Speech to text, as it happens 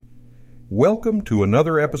Welcome to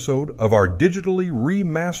another episode of our digitally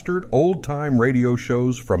remastered old-time radio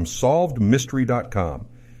shows from SolvedMystery.com.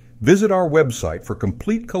 Visit our website for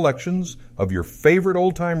complete collections of your favorite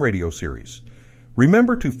old-time radio series.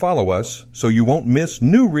 Remember to follow us so you won't miss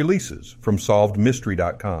new releases from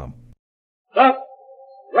SolvedMystery.com. Buck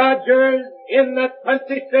Rogers in the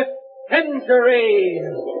 25th century.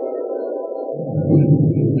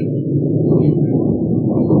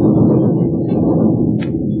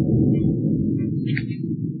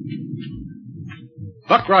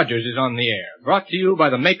 Buck Rogers is on the air, brought to you by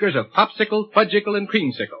the makers of Popsicle, Fudgicle, and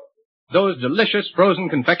Creamsicle, those delicious frozen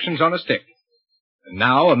confections on a stick. And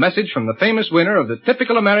now, a message from the famous winner of the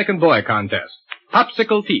Typical American Boy contest,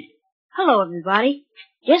 Popsicle Teeth. Hello, everybody.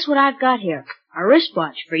 Guess what I've got here? A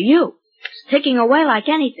wristwatch for you. It's ticking away like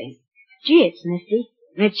anything. Gee, it's nifty.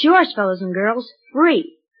 And it's yours, fellas and girls,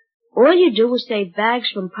 free. All you do is save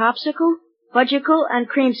bags from Popsicle, Fudgicle, and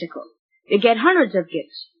Creamsicle. You get hundreds of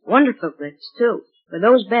gifts, wonderful gifts, too, for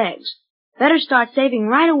those bags. Better start saving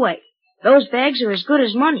right away. Those bags are as good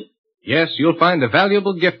as money. Yes, you'll find a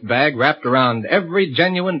valuable gift bag wrapped around every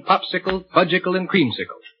genuine Popsicle, Fudgicle, and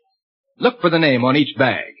Creamsicle. Look for the name on each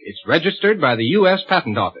bag. It's registered by the U.S.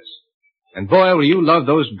 Patent Office. And boy, will you love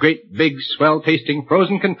those great, big, swell-tasting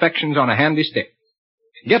frozen confections on a handy stick.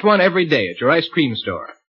 Get one every day at your ice cream store.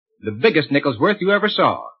 The biggest nickel's worth you ever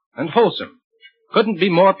saw. And wholesome. Couldn't be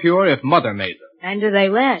more pure if Mother made them. And do they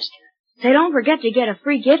last? Say, don't forget to get a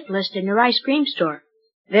free gift list in your ice cream store.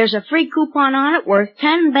 There's a free coupon on it worth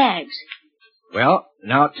 10 bags. Well,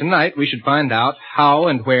 now tonight we should find out how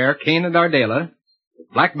and where Cain and Ardela,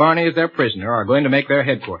 with Black Barney as their prisoner, are going to make their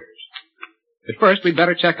headquarters. But first we'd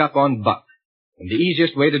better check up on Buck. And the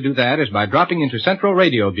easiest way to do that is by dropping into Central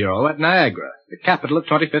Radio Bureau at Niagara, the capital of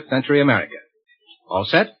 25th century America. All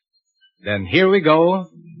set? Then here we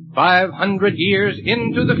go, 500 years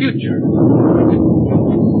into the future.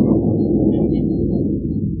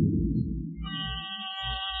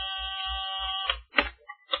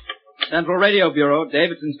 Central Radio Bureau,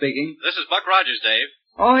 Davidson speaking. This is Buck Rogers, Dave.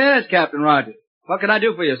 Oh, yes, Captain Rogers. What can I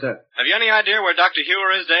do for you, sir? Have you any idea where Dr.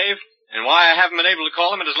 Hewer is, Dave? And why I haven't been able to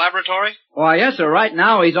call him at his laboratory? Why, yes, sir. Right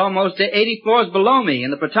now, he's almost 80 floors below me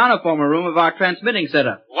in the protoniformer room of our transmitting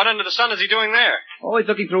setup. What under the sun is he doing there? Oh, he's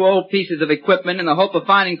looking through old pieces of equipment in the hope of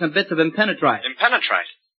finding some bits of impenetrite.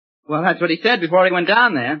 Impenetrite? Well, that's what he said before he went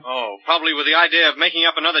down there. Oh, probably with the idea of making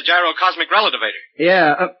up another Gyro cosmic relativator.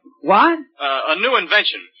 Yeah, what? A new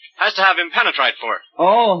invention. Has to have impenetrite for it.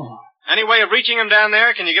 Oh. Any way of reaching him down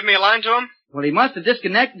there? Can you give me a line to him? Well, he must have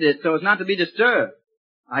disconnected it so as not to be disturbed.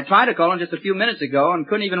 I tried to call him just a few minutes ago and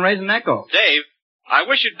couldn't even raise an echo. Dave, I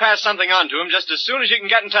wish you'd pass something on to him just as soon as you can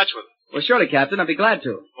get in touch with him. Well, surely, Captain. I'd be glad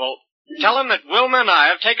to. Well, tell him that Wilma and I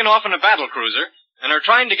have taken off in a battle cruiser and are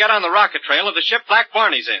trying to get on the rocket trail of the ship Black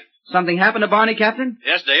Barney's in. Something happened to Barney, Captain?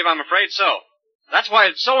 Yes, Dave, I'm afraid so. That's why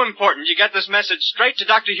it's so important you get this message straight to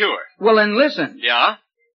Dr. Hewer. Well, then listen. Yeah?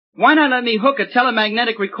 Why not let me hook a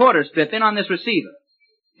telemagnetic recorder strip in on this receiver?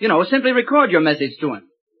 You know, simply record your message to him.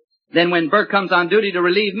 Then when Bert comes on duty to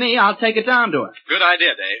relieve me, I'll take it down to him. Good idea,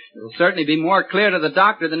 Dave. It'll certainly be more clear to the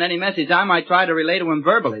doctor than any message I might try to relay to him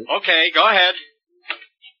verbally. Okay, go ahead.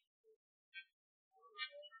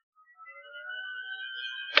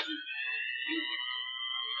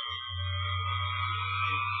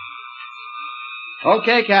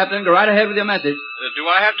 Okay, Captain, go right ahead with your message. Do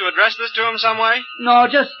I have to address this to him some way? No,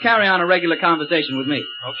 just carry on a regular conversation with me.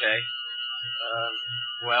 Okay.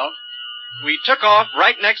 Well, we took off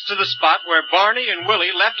right next to the spot where Barney and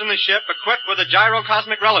Willie left in the ship equipped with a Gyro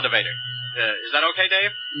cosmic relativator. Is that okay,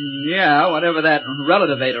 Dave? Yeah, whatever that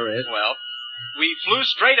relativator is. Well, we flew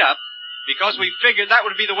straight up because we figured that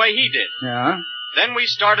would be the way he did. Yeah? Then we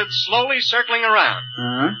started slowly circling around.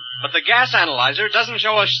 Uh-huh. But the gas analyzer doesn't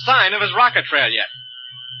show a sign of his rocket trail yet.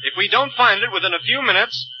 If we don't find it within a few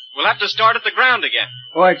minutes, we'll have to start at the ground again.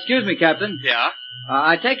 Oh, excuse me, Captain. Yeah?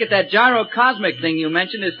 I take it that Gyro cosmic thing you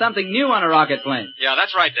mentioned is something new on a rocket plane. Yeah,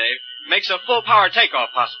 that's right, Dave. Makes a full power takeoff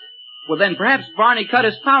possible. Well, then perhaps Barney cut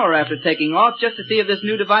his power after taking off just to see if this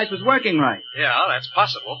new device was working right. Yeah, that's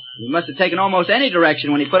possible. He must have taken almost any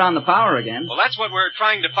direction when he put on the power again. Well, that's what we're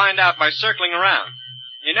trying to find out by circling around.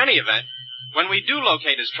 In any event, when we do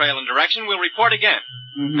locate his trail and direction, we'll report again.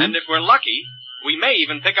 Mm-hmm. And if we're lucky, we may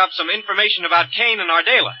even pick up some information about Cain and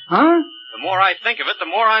Ardela. Huh? The more I think of it, the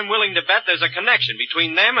more I'm willing to bet there's a connection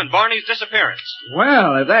between them and Barney's disappearance.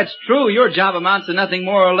 Well, if that's true, your job amounts to nothing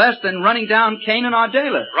more or less than running down Cain and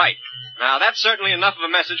Ardela. Right. Now, that's certainly enough of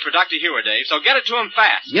a message for Dr. Hewer, Dave, so get it to him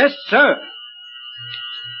fast. Yes, sir.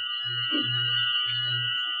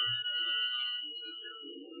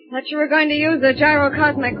 Thought you were going to use the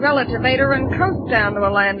gyrocosmic relativator and coast down to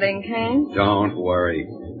a landing, Kane. Don't worry.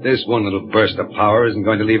 This one little burst of power isn't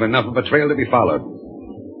going to leave enough of a trail to be followed.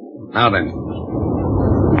 Now then.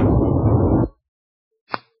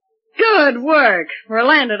 Good work. We're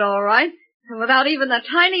landed all right, and without even the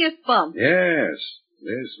tiniest bump. Yes.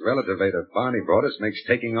 This relativator Barney brought us makes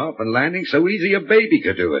taking off and landing so easy a baby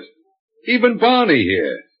could do it. Even Barney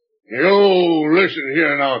here. You listen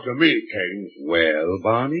here now to me, Kane. Well,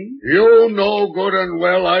 Barney? You know good and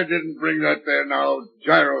well I didn't bring that there now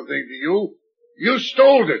gyro thing to you. You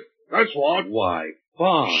stole it. That's what. Why,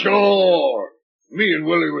 Barney? Sure. Me and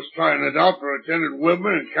Willie was trying it out for Lieutenant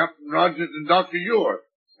Whitman and Captain Rogers and Dr. Ure.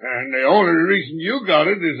 And the only reason you got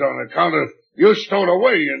it is on account of you stowed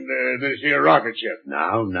away in this here rocket ship.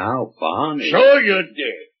 Now, Barney. Sure you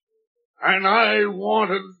did. And I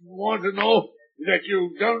want to know that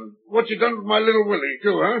you done what you done with my little Willie,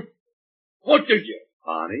 too, huh? What did you?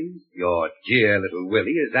 Barney, your dear little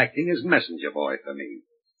Willie is acting as messenger boy for me.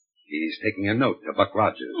 He's taking a note to Buck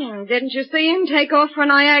Rogers. Didn't you see him take off for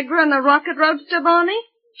Niagara in the rocket roadster, Barney?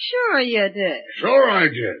 Sure you did. Sure I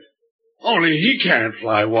did. Only he can't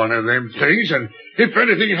fly one of them things, and if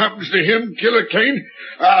anything happens to him, Killer Kane,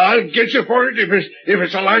 I'll get you for it if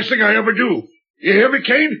it's the last thing I ever do. You hear me,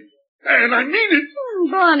 Kane? And I mean it.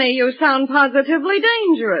 Barney, you sound positively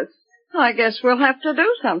dangerous. I guess we'll have to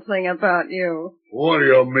do something about you. What do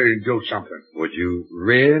you mean, do something? Would you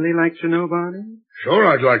really like to know, Barney? Sure,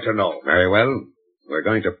 I'd like to know. Very well. We're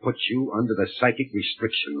going to put you under the psychic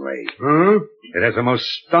restriction ray. Huh? It has a most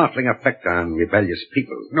startling effect on rebellious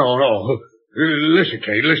people. No. Listen,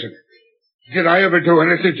 Kane, listen. Did I ever do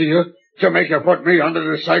anything to you to make you put me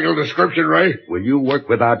under the psychic description ray? Will you work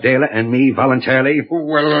with Ardela and me voluntarily?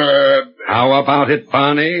 Well, How about it,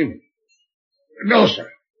 Barney? No, sir.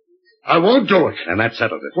 I won't do it. And that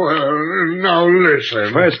settles it. Well, now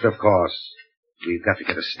listen. First, of course, we've got to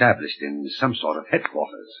get established in some sort of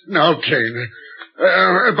headquarters. Now, Kane,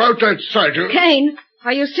 about that cycle... Kane,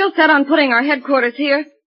 are you still set on putting our headquarters here?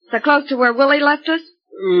 So close to where Willie left us?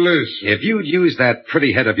 Listen. If you'd use that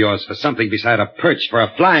pretty head of yours for something beside a perch for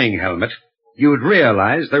a flying helmet, you'd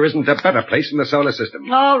realize there isn't a better place in the solar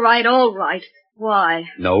system. All right. Why?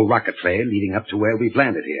 No rocket trail leading up to where we've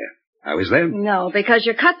landed here. How is there? No, because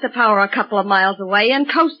you cut the power a couple of miles away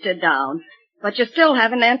and coasted down. But you still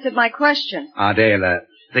haven't answered my question. Ardela,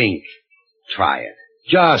 think. Try it.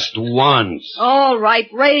 Just once. All right,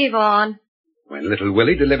 rave on. When little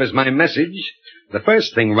Willie delivers my message, the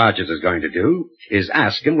first thing Rogers is going to do is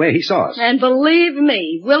ask him where he saw us. And believe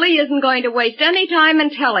me, Willie isn't going to waste any time in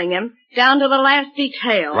telling him, down to the last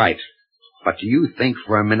detail. Right. But do you think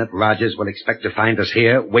for a minute Rogers will expect to find us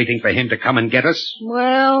here, waiting for him to come and get us?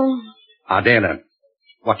 Well... Ardela,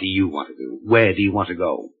 what do you want to do? Where do you want to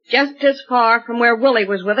go? Just as far from where Willie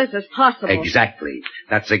was with us as possible. Exactly.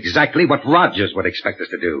 That's exactly what Rogers would expect us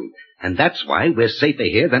to do. And that's why we're safer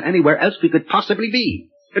here than anywhere else we could possibly be.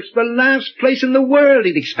 It's the last place in the world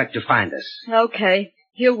he'd expect to find us. Okay,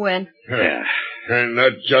 you win. Yeah. And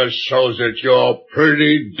that just shows that you're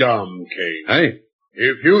pretty dumb, Kane. Hey?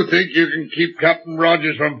 If you think you can keep Captain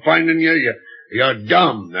Rogers from finding you, you're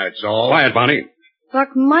dumb, that's all. Quiet, Bonnie.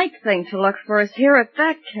 Buck might think to look for us here at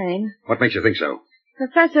that, Kane. What makes you think so?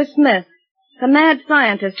 Professor Smith, the mad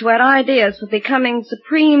scientist who had ideas for becoming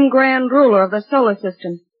supreme grand ruler of the solar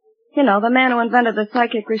system. You know, the man who invented the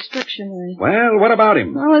psychic restriction ray. Well, what about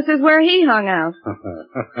him? Well, this is where he hung out.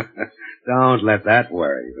 Don't let that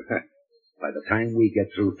worry you. By the time we get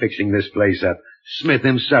through fixing this place up, Smith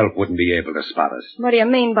himself wouldn't be able to spot us. What do you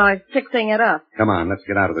mean by fixing it up? Come on, let's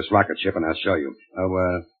get out of this rocket ship and I'll show you.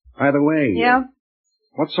 Oh, by the way... Yeah?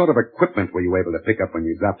 What sort of equipment were you able to pick up when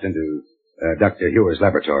you dropped into Dr. Hewer's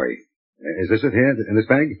laboratory? Is this it here, in this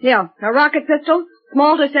bag? Yeah, a rocket pistol,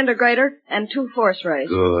 small disintegrator, and 2 force rays.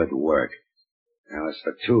 Good work. Now, as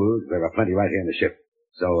for tools, there are plenty right here in the ship.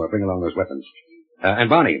 So bring along those weapons. And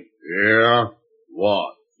Bonnie. Yeah?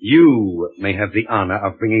 What? You may have the honor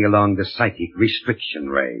of bringing along the psychic restriction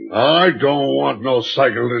ray. I don't want no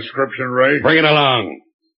psychic description ray. Bring it along.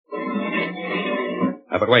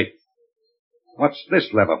 But wait. What's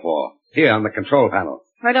this lever for? Here on the control panel.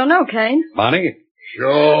 I don't know, Kane. Bonnie?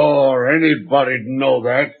 Sure, anybody'd know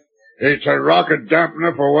that. It's a rocket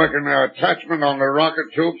dampener for working the attachment on the rocket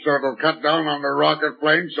tube so it'll cut down on the rocket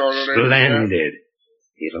flame so that Splendid.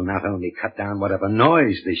 It'll not only cut down whatever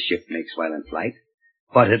noise this ship makes while in flight,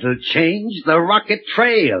 but it'll change the rocket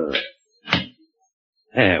trail.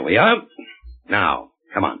 There we are. Now,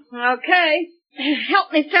 come on. Okay.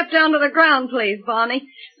 Help me step down to the ground, please, Bonnie.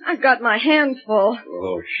 I've got my hands full.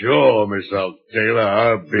 Oh, sure, Miss Altela.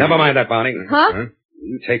 I'll be... Never mind that, Bonnie. Huh?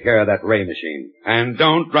 You take care of that ray machine. And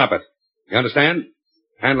don't drop it. You understand?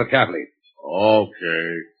 Handle it carefully.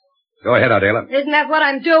 Okay. Go ahead, Adela. Isn't that what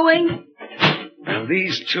I'm doing? And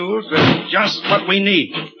these tools are just what we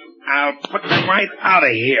need. I'll put them right out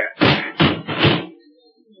of here. I'm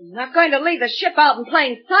not going to leave the ship out in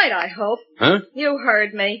plain sight, I hope. Huh? You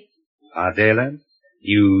heard me. Adela,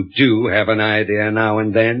 you do have an idea now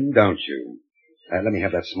and then, don't you? Let me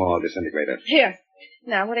have that small disintegrator. Here.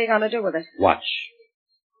 Now, what are you going to do with it? Watch.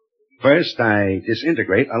 First, I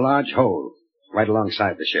disintegrate a large hole right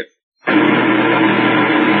alongside the ship.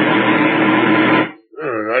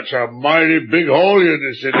 That's a mighty big hole you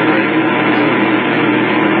disintegrated.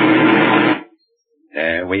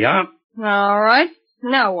 There we are. All right.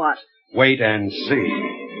 Now what? Wait and see.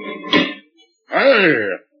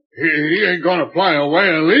 Hey, he ain't gonna fly away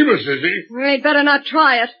and leave us, is he? We'd better not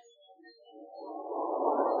try it.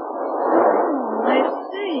 I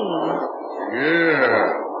see.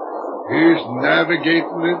 Yeah. He's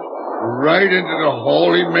navigating it right into the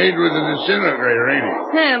hole he made with the disintegrator, ain't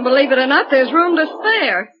he? And believe it or not, there's room to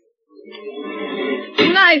spare.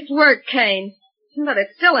 Nice work, Kane. But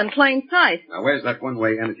it's still in plain sight. Now, where's that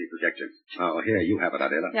one-way energy projector? Oh, here, you have it,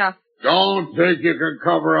 Adela. Yeah. Don't think you can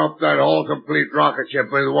cover up that whole complete rocket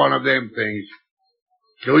ship with one of them things.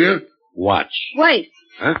 Do you? Watch. Wait.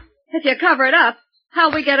 Huh? If you cover it up,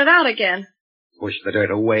 how'll we get it out again? Push the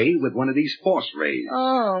dirt away with one of these force rays.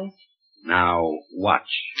 Oh. Now,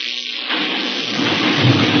 watch.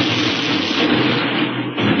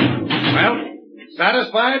 Well,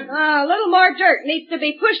 satisfied? A little more dirt needs to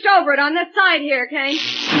be pushed over it on this side here, Kane.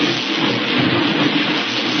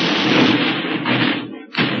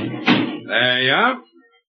 There you are.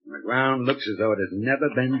 The ground looks as though it has never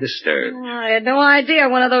been disturbed. I had no idea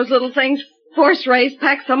one of those little things, force rays,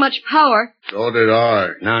 packed so much power. So did I.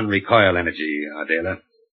 Non-recoil energy, Adela.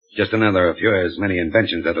 Just another of yours many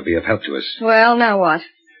inventions that'll be of help to us. Well, now what?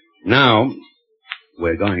 Now,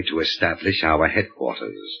 we're going to establish our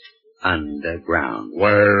headquarters underground.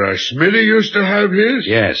 Where Smitty used to have his?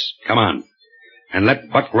 Yes, come on. And let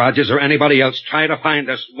Buck Rogers or anybody else try to find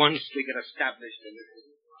us once we get established in this.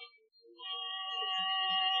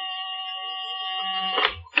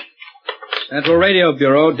 Central Radio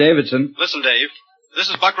Bureau, Davidson. Listen, Dave. This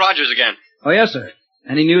is Buck Rogers again. Oh, yes, sir.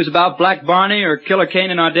 Any news about Black Barney or Killer Kane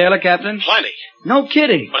in Ardela, Captain? Plenty. No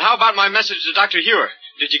kidding. But how about my message to Dr. Hewer?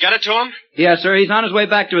 Did you get it to him? Yes, sir. He's on his way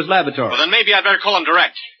back to his laboratory. Well, then maybe I'd better call him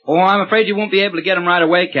direct. Oh, I'm afraid you won't be able to get him right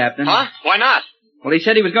away, Captain. Huh? Why not? Well, he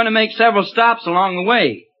said he was going to make several stops along the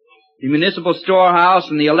way. The municipal storehouse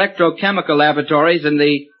and the electrochemical laboratories and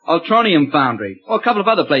the ultronium foundry. Oh, a couple of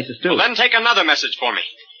other places, too. Well, then take another message for me.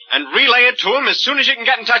 And relay it to him as soon as you can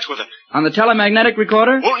get in touch with him. On the telemagnetic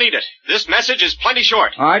recorder? Won't need it. This message is plenty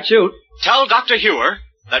short. All right, shoot. Tell Dr. Hewer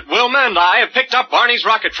that Wilma and I have picked up Barney's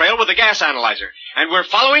rocket trail with a gas analyzer, and we're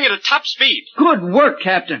following it at top speed. Good work,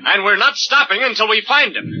 Captain. And we're not stopping until we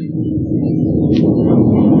find him.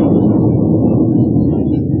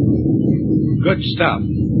 Good stuff.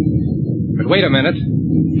 But wait a minute.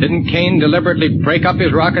 Didn't Kane deliberately break up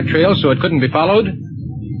his rocket trail so it couldn't be followed?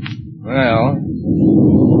 Well...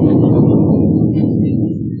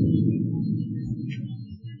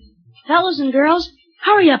 Fellas and girls,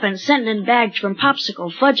 hurry up and send in bags from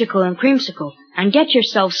Popsicle, Fudgicle, and Creamsicle, and get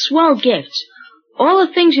yourself swell gifts. All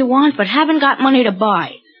the things you want but haven't got money to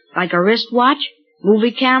buy, like a wristwatch,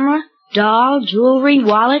 movie camera, doll, jewelry,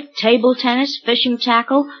 wallet, table tennis, fishing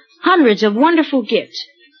tackle, hundreds of wonderful gifts.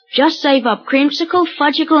 Just save up Creamsicle,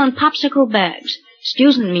 Fudgicle, and Popsicle bags.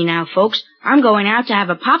 Excuse me now, folks. I'm going out to have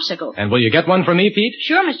a popsicle. And will you get one for me, Pete?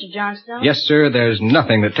 Sure, Mr. Johnstone. Yes, sir. There's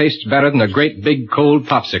nothing that tastes better than a great big cold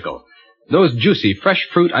popsicle. Those juicy fresh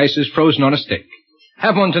fruit ices frozen on a stick.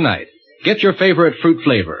 Have one tonight. Get your favorite fruit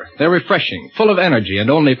flavor. They're refreshing, full of energy, and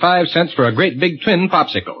only 5 cents for a great big twin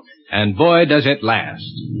popsicle. And boy, does it last.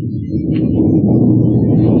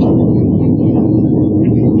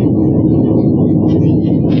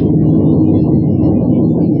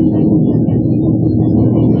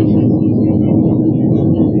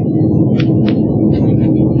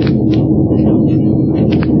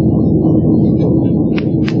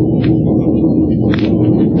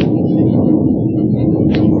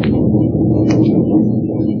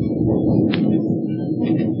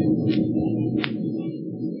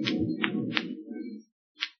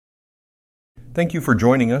 Thank you for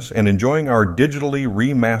joining us and enjoying our digitally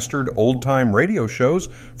remastered old-time radio shows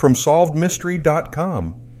from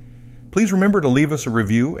SolvedMystery.com. Please remember to leave us a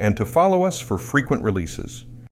review and to follow us for frequent releases.